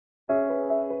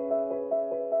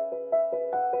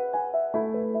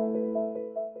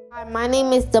My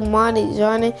name is Damini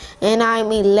Jordan and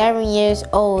I'm 11 years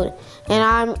old and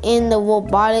I'm in the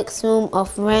robotics room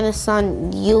of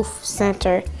Renaissance Youth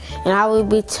Center and I will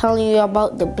be telling you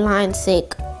about the blind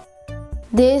stick.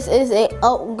 This is an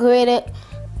upgraded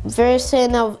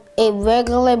version of a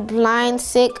regular blind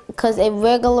stick because a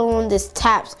regular one just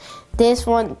taps. This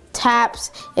one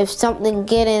taps if something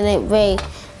get in its way.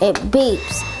 It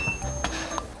beeps.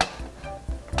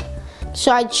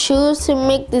 So I choose to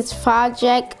make this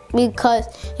project because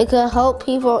it could help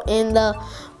people in the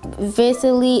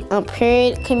visually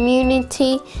impaired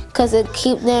community because it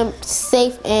keeps them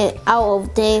safe and out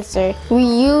of danger. We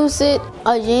use it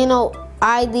Arduino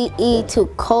IDE to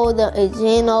code the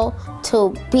Arduino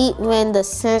to beep when the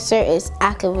sensor is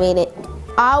activated.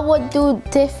 I would do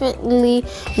differently,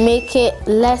 make it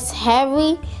less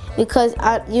heavy because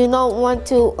you don't want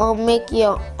to make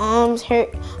your arms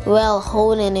hurt while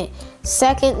holding it.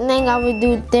 Second thing I would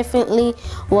do differently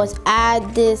was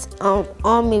add this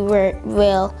army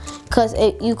rail because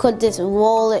you could just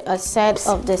roll it instead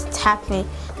of just tapping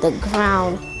the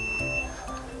ground.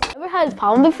 Ever had this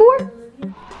problem before?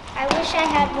 I wish I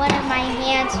had one of my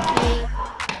hands free.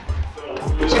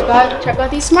 Check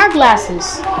out these smart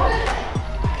glasses.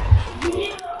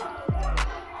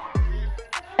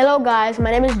 Hello guys,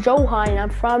 my name is Johan and I'm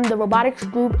from the robotics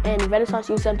group in Renaissance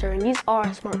Youth Center and these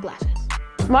are smart glasses.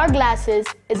 Smart glasses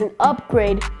is an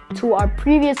upgrade to our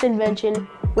previous invention,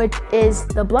 which is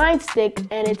the blind stick,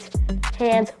 and it's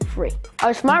hands-free.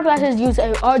 Our smart glasses use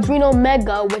an Arduino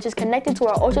Mega, which is connected to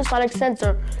our ultrasonic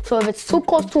sensor, so if it's too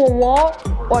close to a wall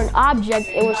or an object,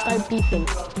 it will start beeping.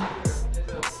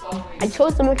 I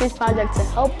chose to make this project to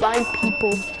help blind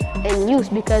people in use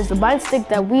because the blind stick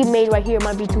that we made right here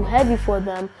might be too heavy for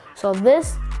them, so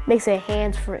this makes it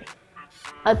hands-free.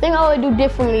 A thing I would do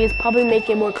differently is probably make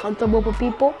it more comfortable for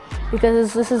people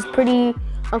because this is pretty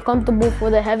uncomfortable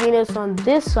for the heaviness on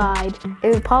this side.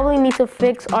 And we probably need to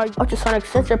fix our ultrasonic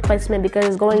sensor placement because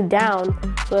it's going down,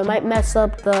 so it might mess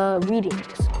up the readings.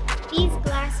 These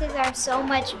glasses are so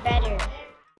much better.